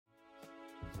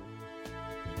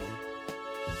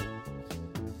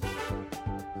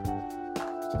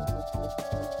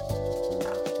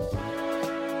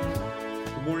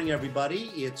morning,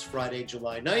 everybody. It's Friday,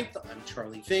 July 9th. I'm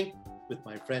Charlie Fink with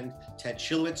my friend Ted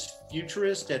Schilwitz,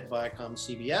 futurist at Viacom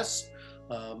CBS.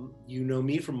 You know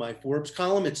me from my Forbes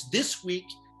column. It's This Week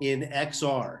in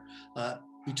XR.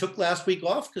 We took last week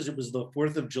off because it was the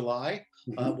 4th of July.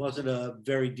 It wasn't a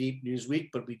very deep news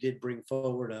week, but we did bring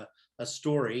forward a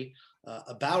story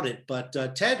about it. But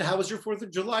Ted, how was your 4th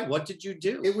of July? What did you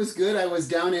do? It was good. I was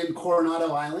down in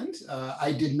Coronado Island.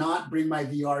 I did not bring my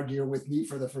VR gear with me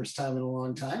for the first time in a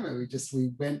long time. We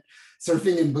went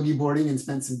surfing and boogie boarding and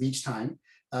spent some beach time.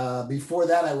 Before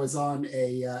that, I was on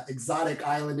a exotic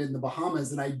island in the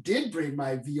Bahamas, and I did bring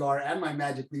my VR and my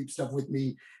Magic Leap stuff with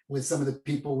me with some of the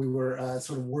people we were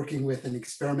sort of working with and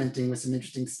experimenting with some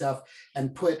interesting stuff,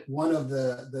 and put one of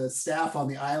the staff on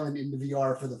the island into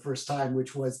VR for the first time,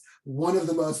 which was one of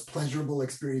the most pleasurable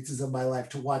experiences of my life,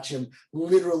 to watch him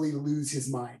literally lose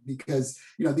his mind, because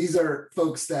these are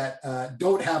folks that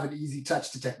don't have an easy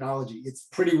touch to technology. It's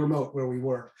pretty remote where we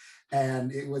were.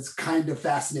 And it was kind of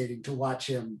fascinating to watch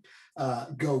him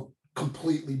go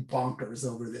completely bonkers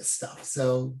over this stuff.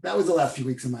 So that was the last few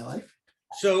weeks of my life.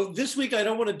 So this week, I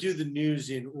don't want to do the news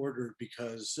in order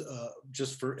because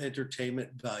just for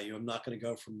entertainment value, I'm not going to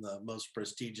go from the most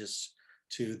prestigious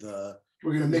to the...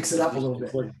 We're going to mix it up a little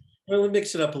bit. Well, we'll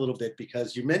mix it up a little bit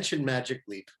because you mentioned Magic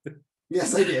Leap.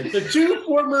 Yes, I did. The two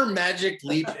former Magic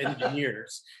Leap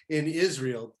engineers in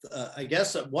Israel, I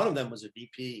guess one of them was a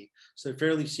VP, so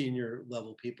fairly senior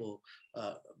level people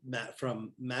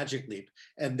from Magic Leap.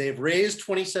 And they've raised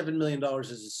 $27 million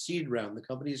as a seed round. The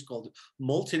company is called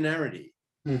Moltenarity.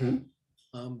 Mm-hmm.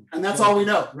 And that's all we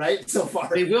know, right, so far.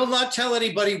 They will not tell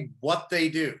anybody what they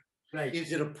do. Right.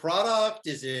 Is it a product?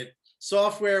 Is it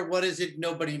software? What is it?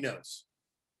 Nobody knows.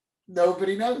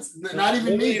 Nobody knows. Not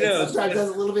even me. Sometimes has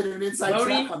a little bit of an inside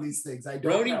track on these things.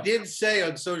 Brody did say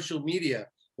on social media,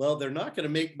 well, they're not going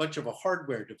to make much of a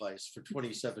hardware device for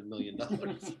 $27 million.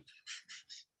 That's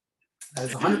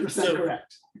 100%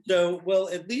 correct. So, well,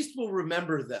 at least we'll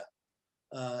remember them,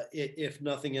 if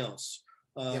nothing else.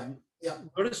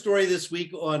 Wrote a story this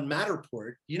week on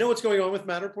Matterport. You know what's going on with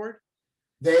Matterport?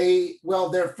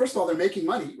 They're first of all, they're making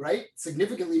money, right?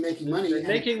 Significantly making money. They're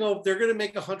going to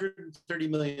make $130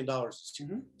 million.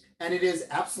 Mm-hmm. And it is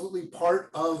absolutely part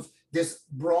of this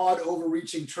broad,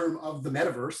 overreaching term of the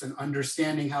metaverse and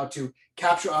understanding how to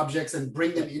capture objects and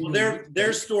bring them in. Well,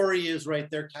 their story is right.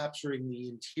 They're capturing the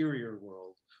interior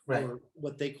world, right, or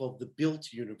what they call the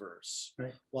built universe,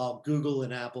 right, while Google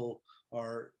and Apple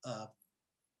are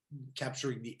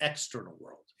capturing the external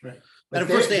world. Right. And of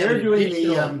course, they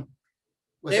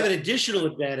have an additional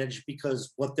advantage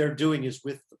because what they're doing is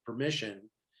with the permission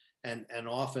and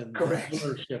often correct, the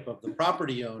ownership of the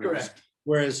property owners. Correct.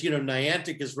 Whereas,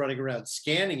 Niantic is running around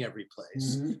scanning every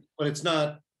place, mm-hmm, but it's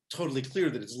not totally clear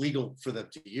that it's legal for them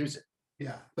to use it.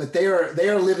 Yeah, but they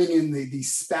are living in the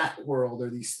SPAC world,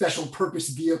 or the special purpose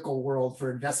vehicle world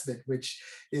for investment, which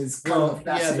is kind of a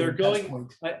fascinating they're going.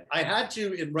 point. I had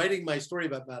to, in writing my story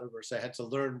about Metaverse, I had to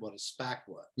learn what a SPAC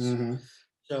was. Mm-hmm.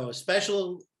 So a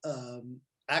special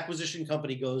acquisition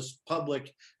company goes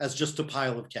public as just a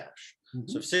pile of cash. Mm-hmm.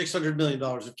 So $600 million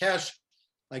of cash,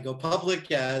 I go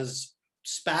public as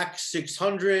SPAC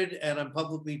 600, and I'm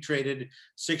publicly traded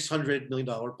 $600 million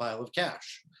pile of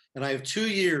cash. And I have 2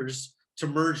 years to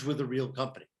merge with a real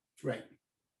company. Right.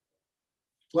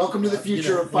 Welcome to the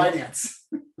future of finance.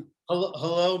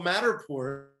 Hello,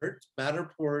 Matterport.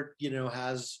 Matterport,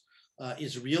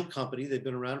 is a real company. They've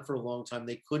been around for a long time.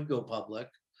 They could go public.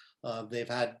 They've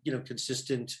had,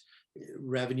 consistent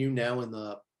revenue now in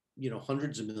the,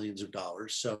 hundreds of millions of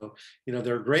dollars. So,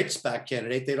 they're a great SPAC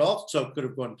candidate. They'd also could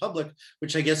have gone public,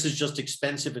 which I guess is just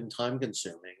expensive and time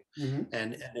consuming. Mm-hmm.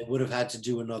 And it would have had to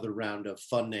do another round of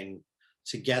funding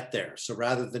to get there. So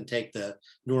rather than take the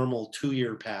normal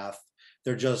 2-year path,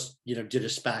 they're just, did a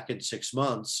SPAC in 6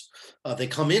 months. They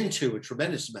come into a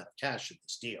tremendous amount of cash in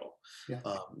this deal. Yeah.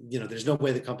 There's no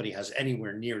way the company has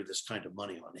anywhere near this kind of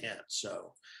money on hand.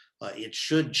 So it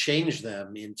should change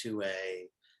them into a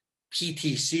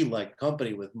PTC-like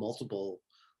company with multiple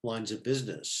lines of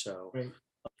business. So, right.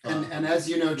 And as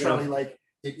you know, Charlie,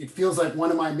 it feels like one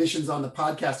of my missions on the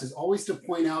podcast is always to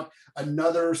point out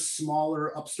another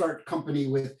smaller upstart company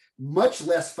with much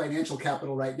less financial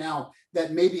capital right now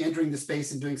that may be entering the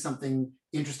space and doing something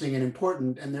interesting and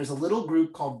important. And there's a little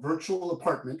group called Virtual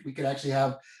Apartment. We could actually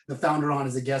have the founder on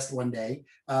as a guest one day.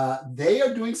 They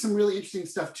are doing some really interesting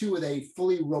stuff too, with a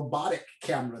fully robotic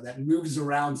camera that moves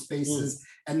around spaces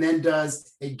and then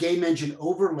does a game engine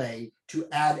overlay to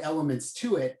add elements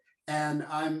to it. And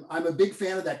I'm a big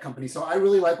fan of that company. So I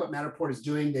really like what Matterport is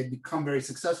doing. They've become very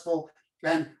successful.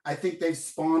 And I think they've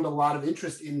spawned a lot of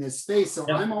interest in this space. So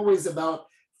I'm always about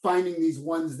finding these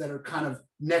ones that are kind of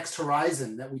next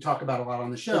horizon that we talk about a lot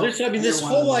on the show. Well, this And this they're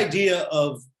one of whole them. idea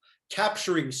of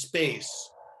capturing space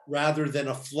rather than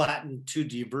a flattened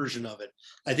 2D version of it,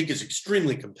 I think is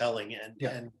extremely compelling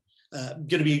and going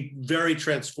to be very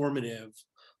transformative.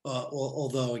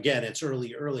 Although again, it's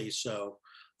early. So,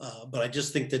 but I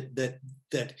just think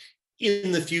that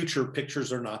in the future,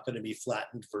 pictures are not going to be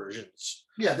flattened versions.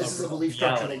 Yeah, this is a belief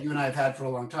structure that you and I have had for a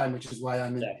long time, which is why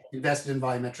I'm invested in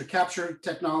volumetric capture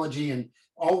technology and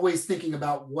always thinking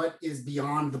about what is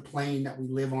beyond the plane that we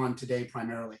live on today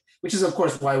primarily, which is of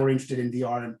course why we're interested in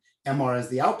VR and MR as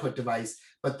the output device.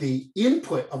 But the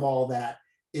input of all that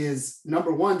is,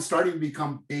 number one, starting to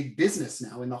become big business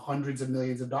now in the hundreds of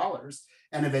millions of dollars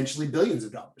and eventually billions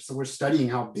of dollars. So we're studying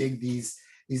how big these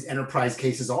enterprise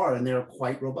cases are, and they're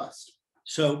quite robust.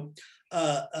 So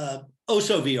Oso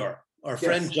VR, our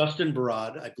friend Justin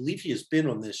Barad, I believe he has been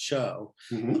on this show,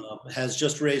 has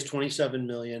just raised 27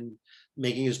 million,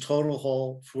 making his total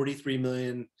haul 43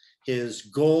 million. His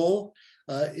goal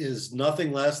is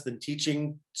nothing less than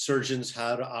teaching surgeons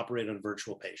how to operate on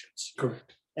virtual patients.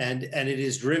 Correct. And it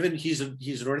is driven. He's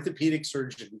an orthopedic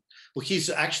surgeon. Well, he's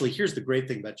actually, here's the great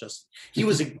thing about Justin. He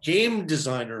was a game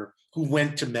designer who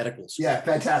went to medical school. Yeah,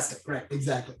 fantastic. Right,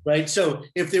 exactly. Right. So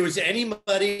if there was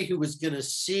anybody who was going to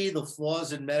see the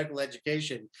flaws in medical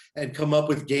education and come up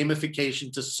with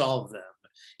gamification to solve them,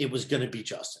 it was going to be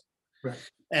Justin.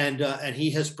 Right. And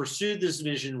he has pursued this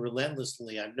vision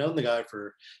relentlessly. I've known the guy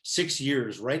for 6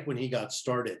 years, right when he got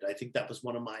started. I think that was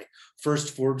one of my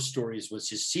first Forbes stories, was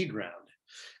his seed round.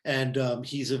 And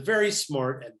he's a very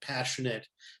smart and passionate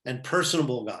and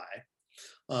personable guy,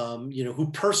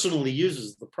 who personally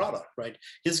uses the product, right?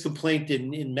 His complaint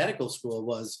in medical school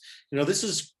was, this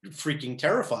is freaking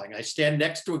terrifying. I stand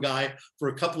next to a guy for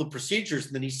a couple of procedures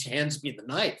and then he hands me the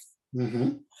knife.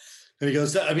 And he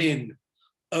goes,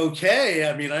 okay,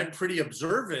 I'm pretty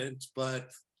observant, but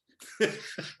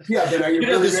yeah, but are you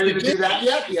really ready to do that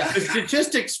yet? Yeah. The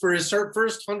statistics for his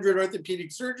first 100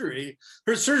 orthopedic her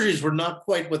surgeries were not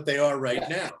quite what they are right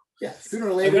now. Yeah, sooner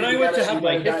or later, when I went to have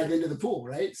my dive into the pool,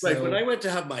 right? So, right. When I went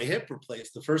to have my hip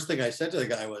replaced, the first thing I said to the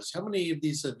guy was, "How many of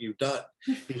these have you done?"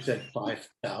 He said,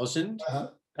 5,000.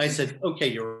 I said, "Okay,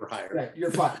 you're hired." Right,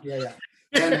 you're fine. Yeah.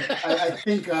 And I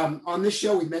think on this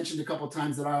show we mentioned a couple of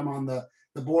times that I'm on the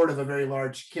board of a very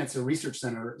large cancer research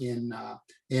center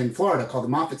in Florida called the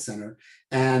Moffitt Center.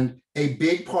 And a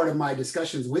big part of my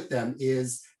discussions with them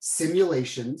is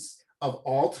simulations of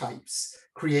all types,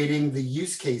 creating the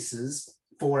use cases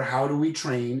for how do we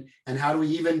train and how do we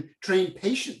even train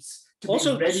patients to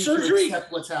also be ready surgery, to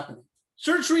accept what's happening.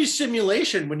 Surgery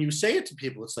simulation, when you say it to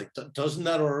people, it's like, doesn't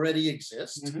that already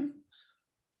exist?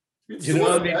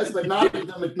 It does, but not at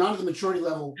the maturity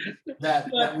level that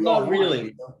we all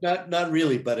really want. Not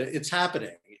really, but it's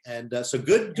happening. And so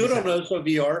good on Oso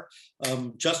VR.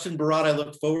 Justin Barad, I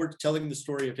look forward to telling the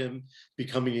story of him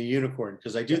becoming a unicorn,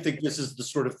 because I do think this is the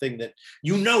sort of thing that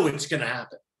it's going to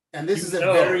happen. And this is a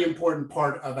very important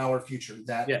part of our future.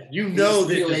 That this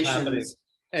is happening.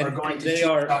 And are going to teach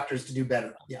doctors to do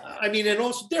better. Yeah. And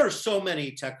also there are so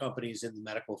many tech companies in the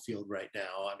medical field right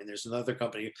now. There's another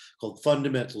company called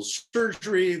Fundamental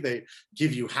Surgery. They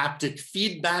give you haptic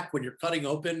feedback when you're cutting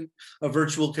open a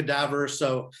virtual cadaver.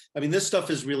 So, this stuff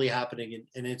is really happening,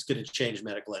 and it's going to change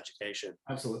medical education.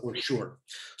 Absolutely. For sure.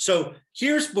 So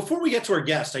before we get to our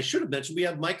guest, I should have mentioned we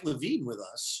have Mike Levine with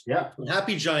us. Yeah. From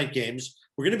Happy Giant Games.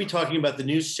 We're going to be talking about the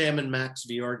new Sam & Max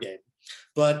VR game.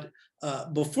 But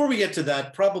before we get to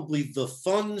that, probably the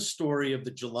fun story of the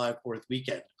July 4th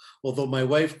weekend, although my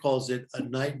wife calls it a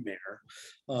nightmare.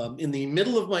 In the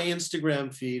middle of my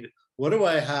Instagram feed, what do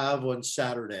I have on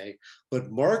Saturday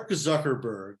but Mark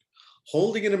Zuckerberg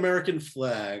holding an American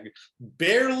flag,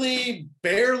 barely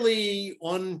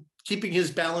on keeping his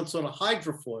balance on a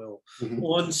hydrofoil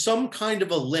on some kind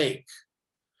of a lake.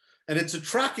 And it's a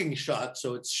tracking shot,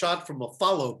 so it's shot from a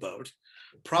follow boat,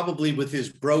 probably with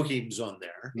his brohemes on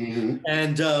there.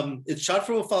 And it's shot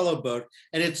from a follow boat,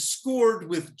 and it's scored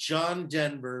with John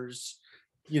Denver's,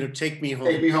 Take Me Home.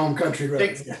 Take Me Home, Country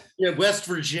Roads. West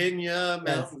Virginia,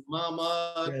 Mountain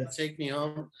Mama, Take Me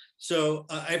Home. So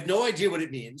I have no idea what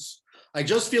it means. I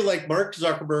just feel like Mark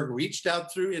Zuckerberg reached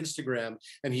out through Instagram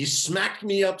and he smacked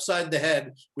me upside the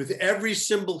head with every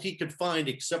symbol he could find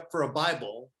except for a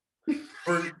Bible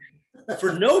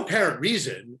for no apparent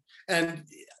reason. And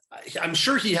I'm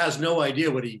sure he has no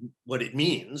idea what it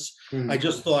means. I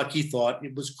just thought he thought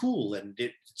it was cool and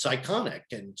it's iconic.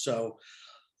 And so,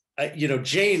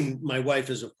 Jane, my wife,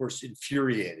 is of course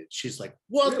infuriated. She's like,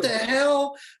 "What the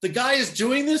hell? The guy is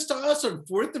doing this to us on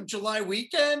 4th of July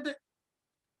weekend?"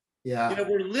 Yeah.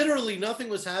 where literally nothing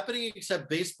was happening except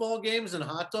baseball games and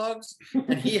hot dogs,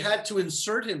 and he had to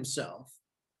insert himself.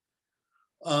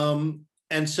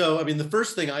 And so, I mean, the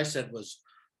first thing I said was,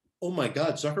 oh my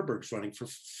God, Zuckerberg's running for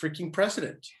freaking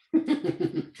president.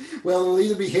 Well, it'll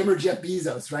either be him or Jeff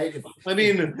Bezos, right? I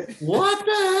mean, what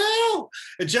the hell?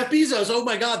 And Jeff Bezos, oh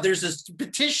my God, there's this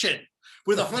petition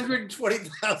with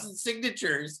 120,000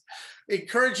 signatures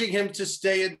encouraging him to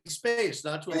stay in space,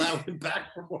 not to allow him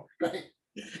back for more. Right.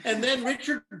 And then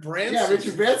Richard Branson. Yeah,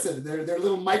 Richard Branson, their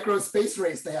little micro space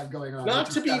race they have going on.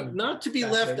 Not to be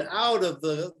left out of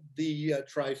the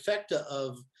trifecta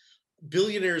of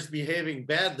billionaires behaving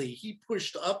badly. He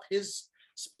pushed up his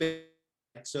space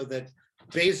so that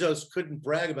Bezos couldn't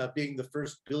brag about being the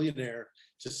first billionaire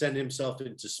to send himself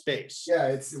into space.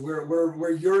 Yeah,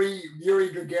 we're Yuri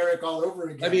Gagarin all over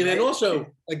again. I mean, right? and also,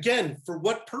 again, for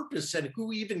what purpose and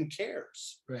who even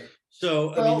cares? Right.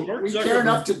 So, well, I mean, Mark we Zuckerberg, care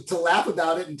enough to laugh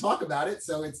about it and talk about it,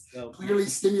 so it's clearly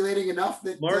stimulating enough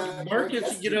that Mark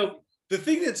is, the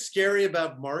thing that's scary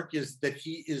about Mark is that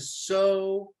he is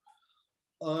so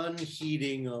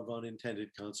unheeding of unintended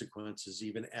consequences,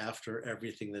 even after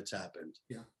everything that's happened.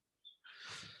 Yeah.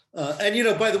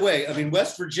 And by the way, I mean,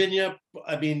 West Virginia,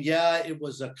 I mean, yeah, it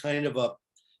was a kind of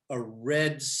a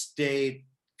red state,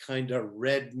 kind of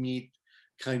red meat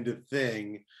kind of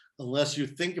thing, unless you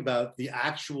think about the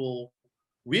actual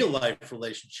real life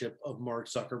relationship of Mark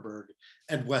Zuckerberg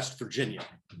and West Virginia.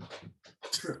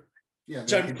 True. Yeah.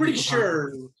 Which I'm pretty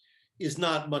sure is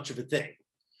not much of a thing.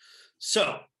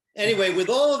 So anyway, with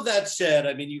all of that said,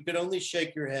 I mean, you can only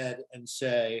shake your head and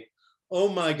say, oh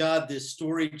my God, this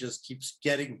story just keeps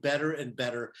getting better and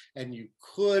better, and you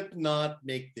could not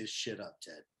make this shit up,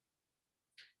 Ted.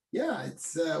 Yeah,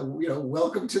 it's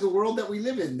welcome to the world that we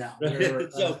live in now. Where,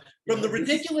 so from the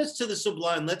ridiculous to the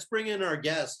sublime, let's bring in our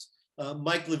guest,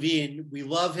 Mike Levine. We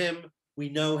love him, we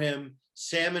know him.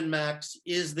 Sam & Max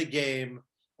is the game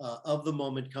of the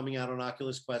moment coming out on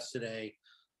Oculus Quest today.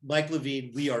 Mike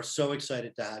Levine, we are so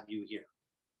excited to have you here.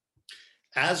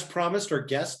 As promised, our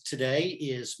guest today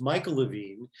is Michael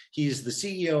Levine. He's the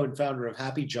CEO and founder of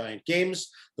Happy Giant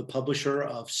Games, the publisher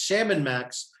of Sam &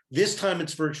 Max. This time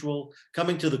it's virtual,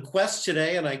 coming to the Quest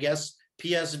today, and I guess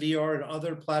PSVR and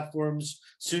other platforms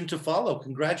soon to follow.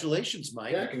 Congratulations,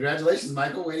 Mike. Yeah, congratulations,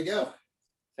 Michael. Way to go.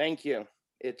 Thank you.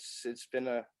 It's been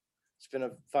a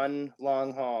fun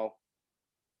long haul.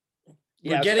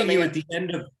 We're getting you at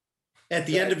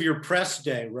the end of your press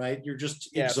day, right? You're just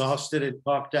exhausted and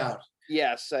talked out.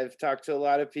 Yes, I've talked to a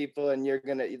lot of people, and you're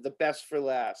the best for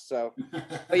last. So,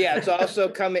 but yeah, it's also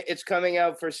coming. It's coming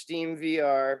out for Steam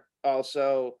VR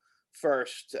also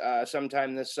first,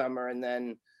 sometime this summer, and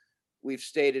then we've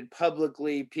stated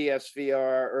publicly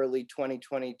PSVR early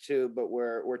 2022. But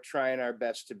we're trying our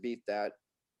best to beat that.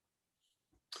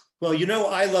 Well,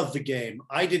 I love the game.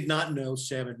 I did not know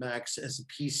Sam & Max as a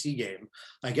PC game.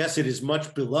 I guess it is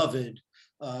much beloved.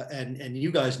 And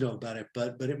you guys know about it,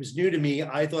 but it was new to me.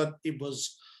 I thought it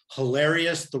was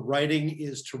hilarious. The writing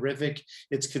is terrific.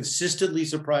 It's consistently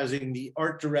surprising. The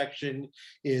art direction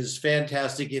is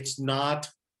fantastic. It's not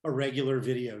a regular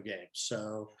video game.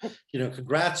 So,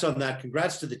 congrats on that.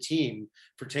 Congrats to the team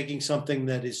for taking something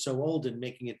that is so old and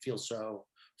making it feel so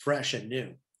fresh and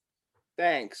new.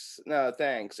 Thanks. No,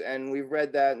 thanks. And we've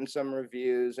read that in some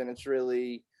reviews, and it's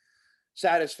really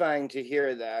satisfying to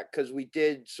hear that, because we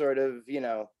did sort of,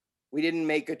 we didn't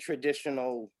make a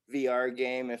traditional VR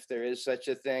game, if there is such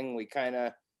a thing.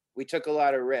 We took a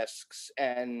lot of risks,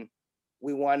 and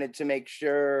we wanted to make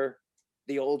sure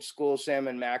the old school Sam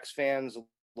 & Max fans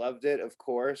loved it, of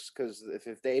course, because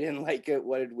if they didn't like it,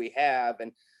 what did we have?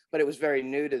 But it was very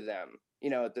new to them,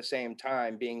 at the same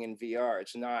time being in VR.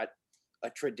 It's not a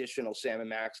traditional Sam &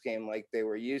 Max game like they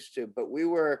were used to, but we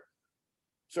were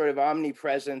sort of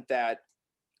omnipresent that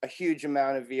a huge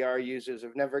amount of VR users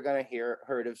have never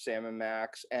heard of Sam &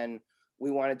 Max, and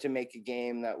we wanted to make a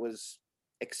game that was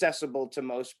accessible to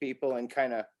most people and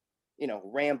kind of,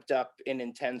 ramped up in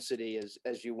intensity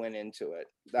as you went into it.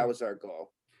 That was our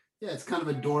goal. Yeah, it's kind of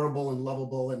adorable and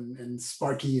lovable and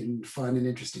sparky and fun in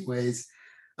interesting ways.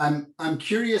 I'm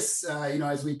curious,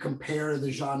 as we compare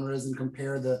the genres and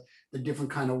compare the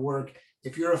different kind of work,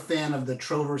 if you're a fan of the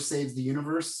Trover Saves the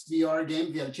Universe VR game,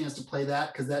 if you had a chance to play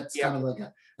that, because that's kind of like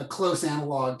a close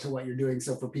analog to what you're doing.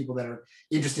 So for people that are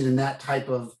interested in that type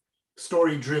of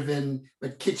story-driven,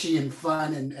 but kitschy and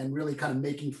fun, and really kind of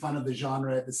making fun of the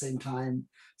genre at the same time.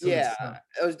 So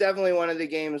it was definitely one of the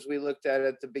games we looked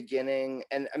at the beginning.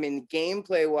 And I mean,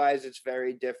 gameplay-wise, it's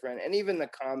very different. And even the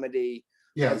comedy,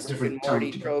 it's different.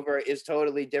 Marty Trover is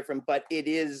totally different, but it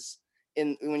is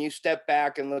when you step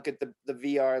back and look at the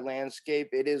VR landscape,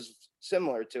 it is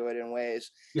similar to it in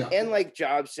ways. Yeah. And like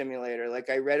Job Simulator, like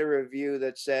I read a review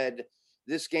that said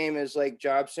this game is like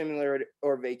Job Simulator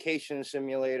or Vacation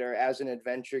Simulator as an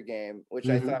adventure game, which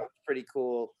I Mhm. thought was pretty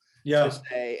cool Yeah. to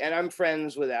say. And I'm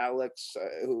friends with Alex,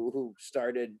 who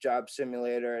started Job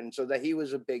Simulator, and so that he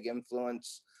was a big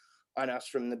influence on us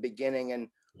from the beginning. And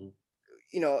Mhm.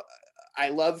 you know, I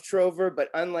love Trover, but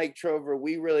unlike Trover,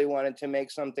 we really wanted to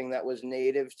make something that was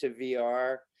native to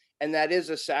VR. And that is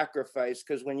a sacrifice,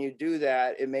 because when you do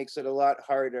that, it makes it a lot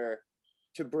harder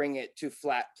to bring it to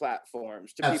flat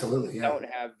platforms, to people Absolutely, who yeah. don't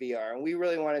have VR. And we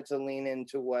really wanted to lean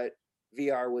into what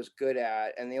VR was good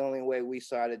at. And the only way we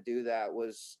saw to do that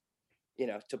was,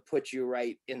 to put you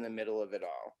right in the middle of it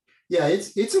all. Yeah,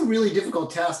 it's a really difficult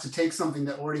task to take something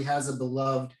that already has a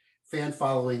beloved fan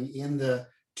following in the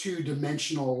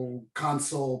two-dimensional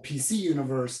console PC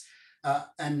universe,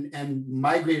 and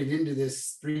migrate it into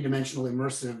this three-dimensional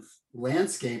immersive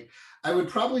landscape. I would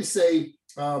probably say,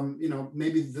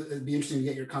 maybe it'd be interesting to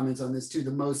get your comments on this too.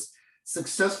 The most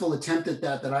successful attempt at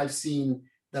that I've seen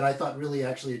that I thought really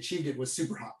actually achieved it was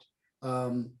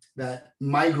Superhot, that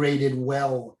migrated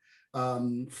well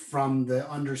from the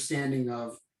understanding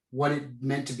of what it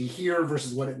meant to be here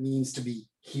versus what it means to be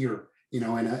here, in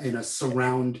a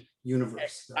surround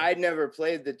universe. So. I'd never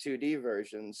played the 2D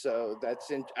version, so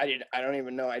I don't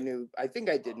even know. I think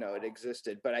I did know it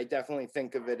existed, but I definitely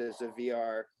think of it as a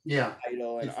VR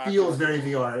title. And it feels very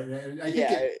VR. I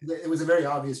think it was a very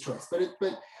obvious choice,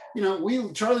 but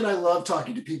Charlie and I love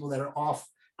talking to people that are off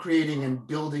creating and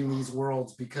building these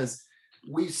worlds, because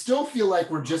we still feel like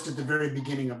we're just at the very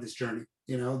beginning of this journey,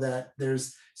 that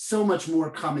there's so much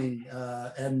more coming,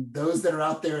 and those that are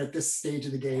out there at this stage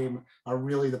of the game are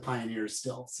really the pioneers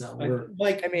still. So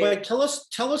Mike, tell us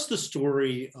the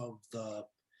story of the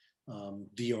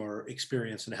VR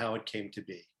experience and how it came to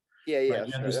be. Yeah. Right?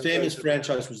 You have this famous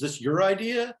franchise. Was this your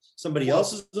idea? Somebody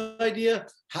else's idea?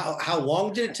 How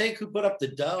long did it take? Who put up the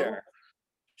dough?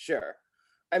 Sure.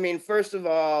 I mean, first of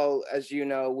all, as you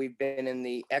know, we've been in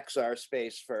the XR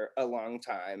space for a long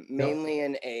time, mainly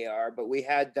in AR, but we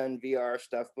had done VR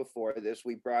stuff before this.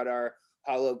 We brought our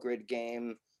HoloGrid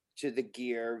game to the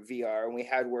Gear VR, and we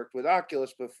had worked with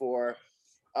Oculus before.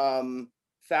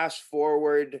 Fast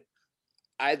forward,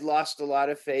 I'd lost a lot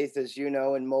of faith, as you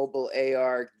know, in mobile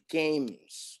AR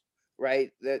games,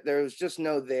 right? There was just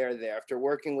no there. After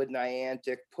working with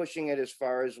Niantic, pushing it as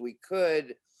far as we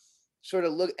could, sort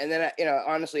of look, and then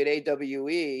honestly, at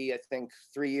AWE, I think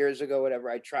 3 years ago,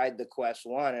 whatever, I tried the Quest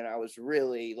 1, and I was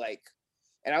really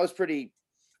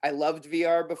I loved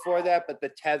VR before that, but the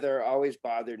tether always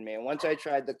bothered me. And once I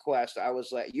tried the Quest, I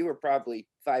was like, you were probably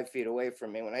 5 feet away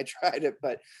from me when I tried it,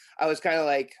 but I was kind of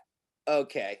like,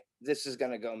 okay, this is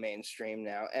going to go mainstream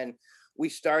now. And we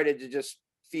started to just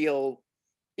feel,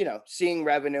 seeing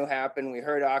revenue happen. We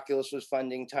heard Oculus was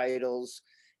funding titles,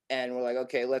 and we're like,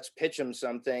 okay, let's pitch them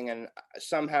something. And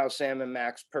somehow Sam and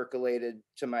Max percolated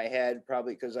to my head,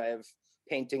 probably because I have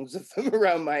paintings of them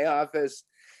around my office.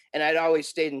 And I'd always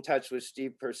stayed in touch with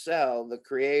Steve Purcell, the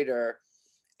creator.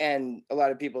 And a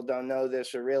lot of people don't know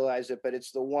this or realize it, but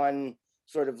it's the one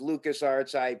sort of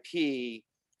LucasArts IP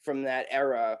from that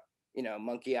era,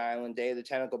 Monkey Island, Day of the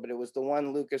Tentacle, but it was the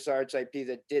one LucasArts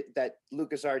IP that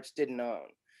LucasArts didn't own.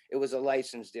 It was a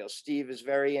license deal. Steve is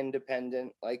very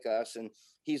independent like us, and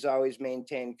he's always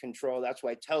maintained control. That's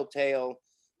why Telltale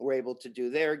were able to do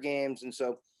their games. And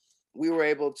so we were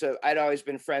able to, I'd always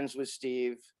been friends with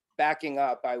Steve. Backing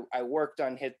up, I worked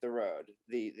on Hit the Road,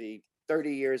 the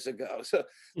 30 years ago. So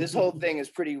this whole thing is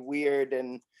pretty weird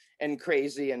and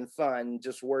crazy and fun,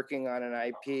 just working on an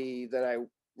IP that I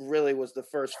really was the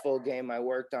first full game I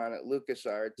worked on at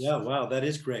LucasArts. Yeah, wow, that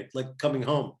is great. Like coming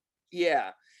home.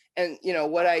 Yeah. And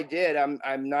what I did, I'm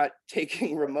not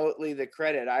taking remotely the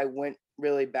credit. I went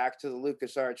really back to the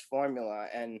LucasArts formula,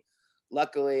 and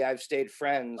luckily I've stayed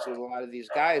friends with a lot of these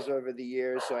guys over the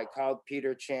years. So I called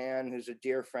Peter Chan, who's a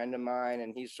dear friend of mine,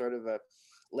 and he's sort of a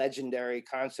legendary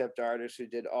concept artist who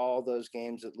did all those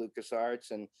games at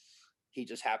LucasArts, and he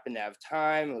just happened to have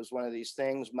time. It was one of these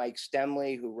things. Mike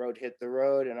Stemley, who wrote Hit the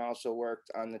Road and also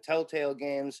worked on the Telltale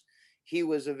games, he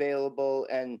was available.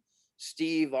 And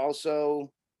Steve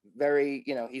also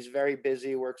he's very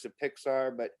busy, works at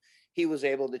Pixar, but he was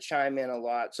able to chime in a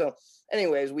lot. So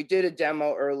anyways, we did a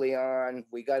demo early on.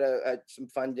 We got some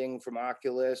funding from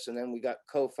Oculus, and then we got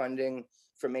co-funding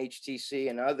from HTC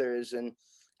and others, and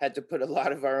had to put a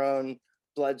lot of our own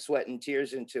blood, sweat, and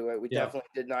tears into it. We definitely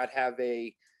did not have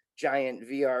a giant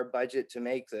VR budget to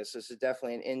make this. This is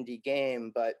definitely an indie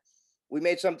game, but we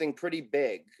made something pretty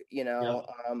big,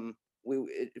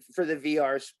 for the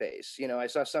VR space. You know, I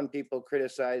saw some people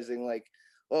criticizing like,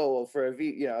 oh, well, for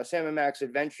a Sam and Max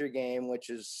adventure game, which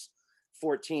is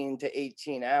 14 to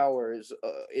 18 hours,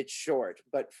 it's short.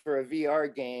 But for a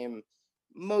VR game,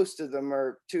 most of them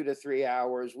are 2 to 3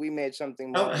 hours. We made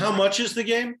something more. How much is the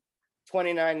game?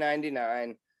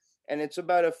 $29.99, and it's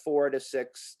about a 4 to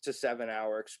 6 to 7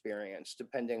 hour experience,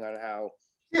 depending on how.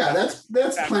 Yeah,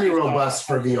 that's plenty robust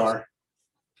for VR.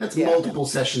 That's multiple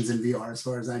sessions in VR, as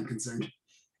far as I'm concerned.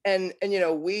 And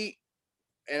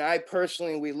I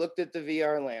personally, we looked at the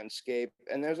VR landscape,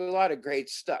 and there's a lot of great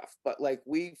stuff, but like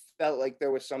we felt like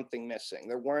there was something missing.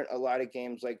 There weren't a lot of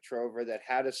games like Trover that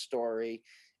had a story,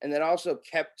 and that also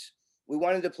we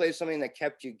wanted to play something that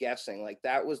kept you guessing. Like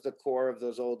that was the core of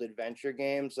those old adventure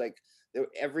games. Like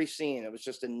every scene, it was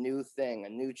just a new thing, a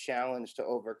new challenge to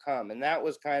overcome. And that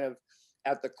was kind of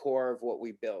at the core of what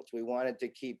we built. We wanted to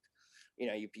keep,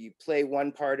 you play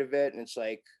one part of it and it's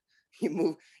like, you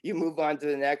move on to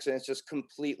the next and it's just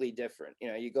completely different.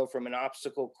 You go from an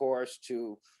obstacle course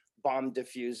to bomb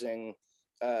diffusing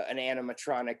an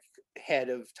animatronic head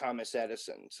of Thomas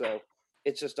Edison. So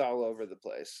it's just all over the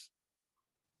place.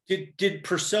 Did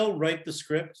Purcell write the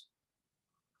script?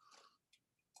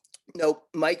 Nope.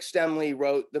 Mike Stemley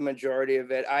wrote the majority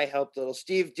of it. I helped a little.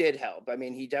 Steve did help. I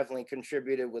mean, he definitely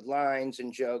contributed with lines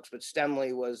and jokes, but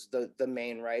Stemley was the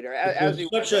main writer.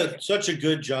 Such a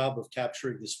good job of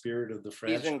capturing the spirit of the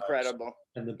franchise. He's incredible.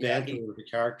 And the banter of the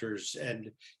characters.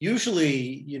 And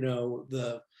usually,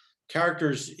 the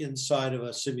characters inside of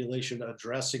a simulation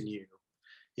addressing you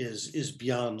is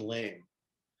beyond lame.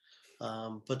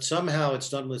 But somehow it's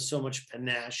done with so much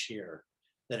panache here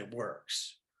that it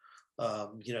works.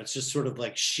 It's just sort of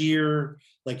like sheer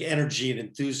energy and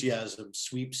enthusiasm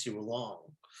sweeps you along.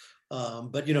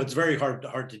 But it's very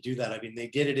hard to do that. I mean, they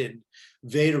did it in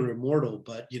Vader Immortal,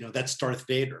 but that's Darth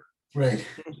Vader. Right.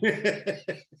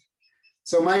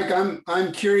 So Mike,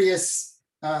 I'm curious,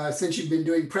 since you've been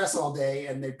doing press all day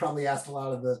and they probably asked a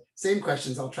lot of the same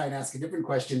questions, I'll try and ask a different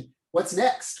question. What's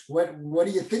next? What are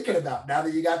you thinking about now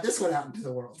that you got this one out into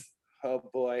the world? Oh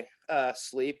boy,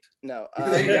 sleep. No.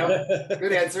 There you go.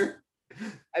 Good answer.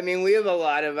 I mean, we have a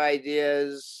lot of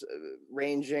ideas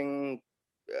ranging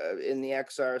in the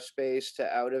XR space to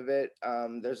out of it.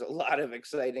 There's a lot of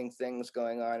exciting things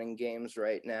going on in games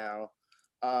right now.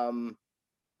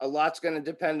 A lot's going to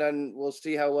depend on, we'll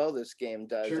see how well this game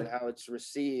does and how it's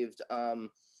received.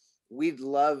 We'd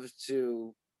love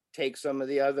to take some of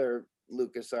the other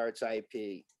LucasArts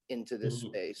IP into this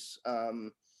space.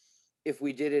 If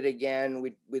we did it again,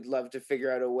 we'd love to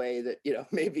figure out a way that,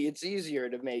 maybe it's easier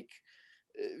to make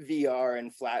VR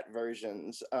and flat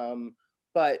versions.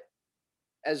 But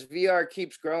as VR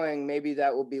keeps growing, maybe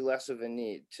that will be less of a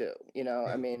need too.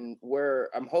 I mean,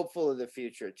 I'm hopeful of the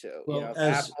future too. Well,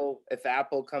 if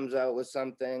Apple comes out with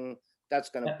something that's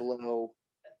going to blow.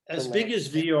 As big as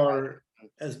VR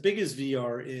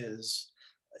is,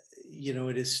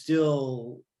 it is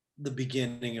still the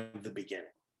beginning of the beginning.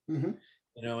 Mm-hmm.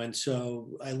 And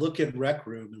so I look at Rec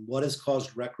Room, and what has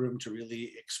caused Rec Room to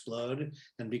really explode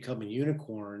and become a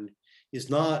unicorn is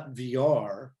not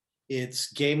VR,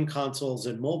 it's game consoles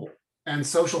and mobile. And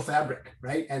social fabric,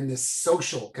 right? And this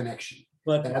social connection.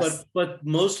 But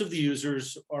most of the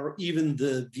users, or even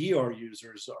the VR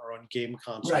users, are on game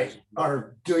consoles. Right,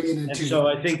 are doing it in two. So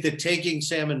I think that taking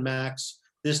Sam and Max,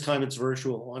 this time it's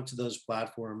virtual, onto those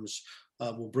platforms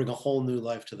will bring a whole new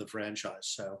life to the franchise.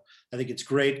 So I think it's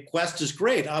great. Quest is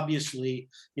great. Obviously,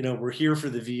 we're here for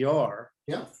the VR.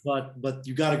 Yeah. But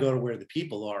you got to go to where the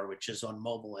people are, which is on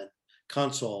mobile and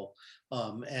console.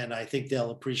 And I think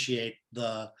they'll appreciate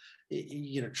the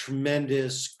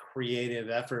tremendous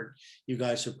creative effort you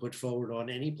guys have put forward on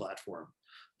any platform.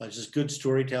 It's just good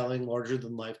storytelling, larger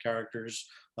than life characters.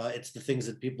 It's the things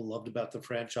that people loved about the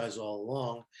franchise all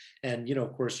along. And,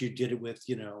 of course, you did it with,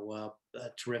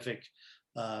 terrific,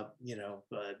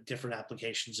 different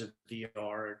applications of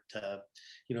VR to,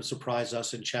 surprise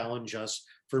us and challenge us.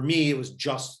 For me, it was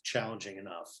just challenging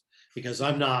enough because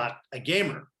I'm not a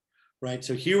gamer. Right.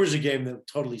 So here was a game that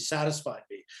totally satisfied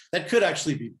me. That could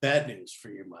actually be bad news for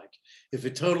you, Mike, if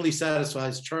it totally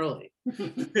satisfies Charlie.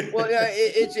 Well, yeah,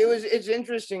 it's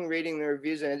interesting reading the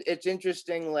reviews, and it's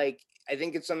interesting. Like, I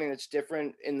think it's something that's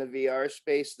different in the VR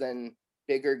space than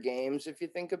bigger games, if you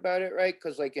think about it, right?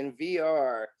 Because like in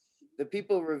VR, the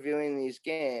people reviewing these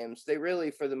games, they really,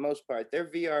 for the most part, they're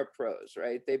VR pros,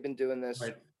 right? They've been doing this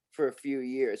for a few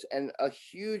years, and a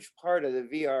huge part of the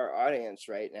VR audience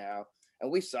right now.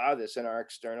 And we saw this in our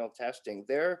external testing.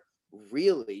 They're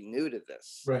really new to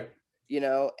this, right?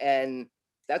 And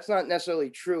that's not necessarily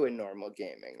true in normal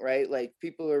gaming, right? Like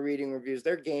people are reading reviews,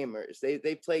 they're gamers,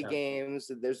 they play Yeah. games,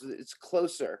 it's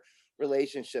closer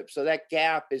relationship. So that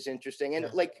gap is interesting. And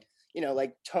Yeah. like,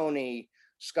 like Tony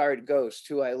Scarred Ghost,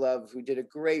 who I love, who did a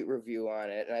great review on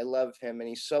it, and I love him, and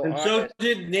he's so And honest. so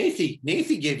did Nathy.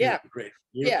 Nathy gave you Yeah. a great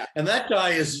review. Yeah. And that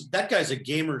guy's a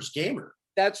gamer's gamer.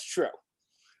 That's true.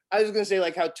 I was gonna say,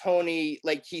 like how Tony,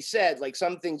 like he said, like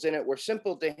some things in it were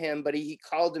simple to him, but he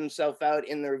called himself out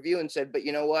in the review and said, but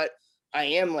you know what? I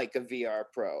am like a VR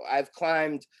pro. I've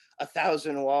climbed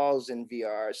 1,000 walls in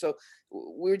VR. So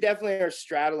we definitely are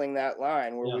straddling that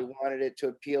line where we wanted it to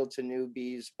appeal to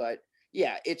newbies, but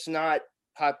yeah, it's not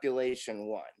population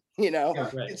one, Yeah,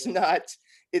 right.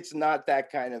 it's not that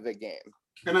kind of a game.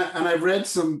 And I've read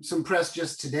some press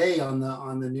just today on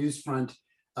the news front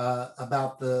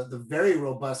about the very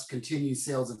robust continued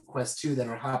sales of Quest 2 that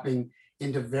are hopping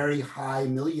into very high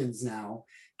millions now.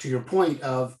 To your point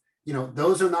of,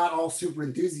 those are not all super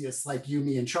enthusiasts like you,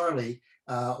 me, and Charlie,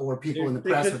 or people in the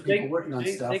press or people working on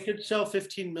stuff. They could sell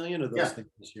 15 million of those things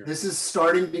this year. This is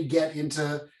starting to get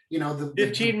into, the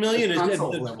 15 million the is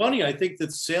console it's level. funny. I think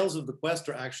that sales of the Quest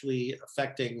are actually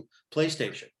affecting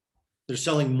PlayStation. They're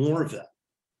selling more of them.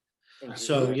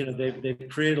 So, they've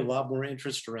created a lot more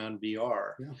interest around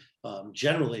VR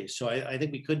generally. So I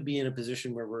think we could be in a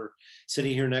position where we're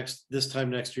sitting here this time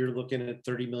next year looking at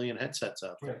 30 million headsets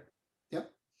out there.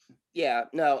 Yep. Yeah,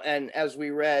 no, and as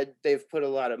we read, they've put a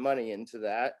lot of money into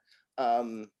that.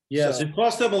 Yes, so, it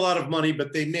cost them a lot of money,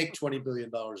 but they make $20 billion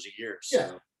a year.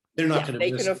 So they're not going to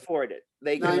they miss can it. afford it.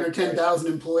 They 9 or can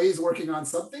 10,000 employees working on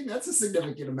something. That's a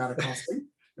significant amount of costing,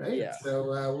 right? Yeah. So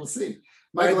we'll see.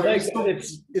 All Michael, right,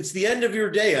 it's the end of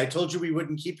your day. I told you we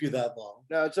wouldn't keep you that long.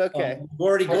 No, it's okay. We've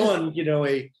already gone,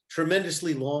 a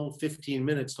tremendously long 15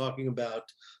 minutes talking about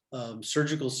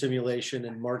surgical simulation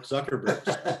and Mark Zuckerberg.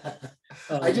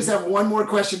 I just have one more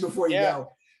question before you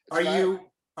go. It's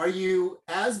Are you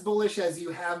as bullish as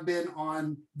you have been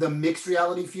on the mixed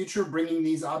reality future, bringing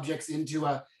these objects into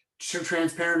a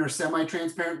transparent or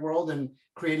semi-transparent world and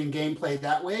creating gameplay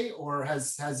that way, or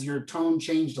has your tone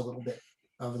changed a little bit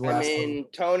over the last?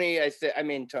 Tony,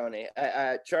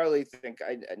 Charlie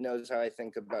knows how I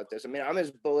think about this. I mean, I'm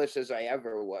as bullish as I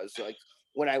ever was. Like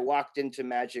when I walked into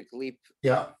Magic Leap,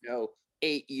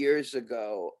 8 years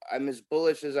ago, I'm as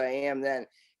bullish as I am then.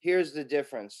 Here's the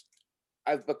difference.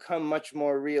 I've become much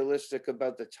more realistic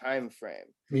about the time frame.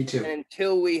 Me too. And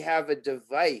until we have a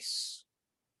device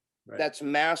that's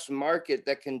mass market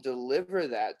that can deliver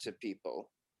that to people,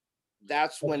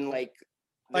 that's when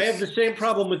I have the same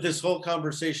problem with this whole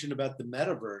conversation about the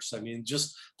metaverse. I mean,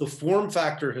 just the form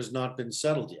factor has not been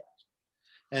settled yet.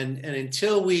 And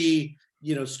until we,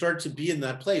 start to be in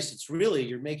that place, it's really,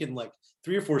 you're making like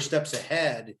 3 or 4 steps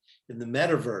ahead in the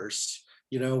metaverse,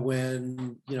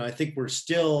 when, I think we're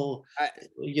still,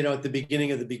 at the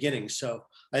beginning of the beginning. So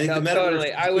I think the metaverse.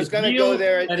 Totally. I was going to go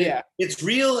there. Yeah. It's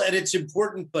real and it's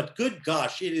important, but good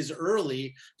gosh, it is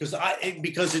early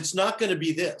because it's not going to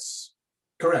be this.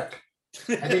 Correct.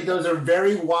 I think those are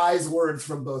very wise words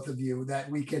from both of you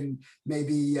that we can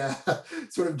maybe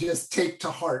sort of just take to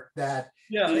heart, that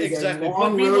exactly. a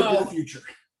long road to the future.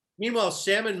 Meanwhile,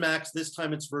 Sam and Max, this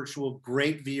time it's virtual,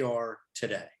 great VR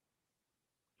today.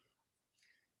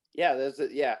 Yeah,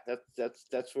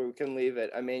 that's where we can leave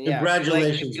it. I mean,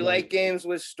 congratulations. If you like games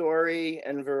with story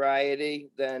and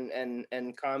variety, then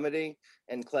and comedy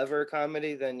and clever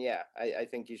comedy, then I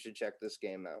think you should check this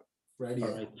game out. Right. All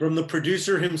right. From the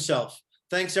producer himself.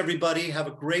 Thanks everybody. Have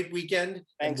a great weekend.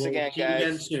 Thanks we'll again, see you guys.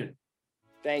 again soon.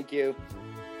 Thank you.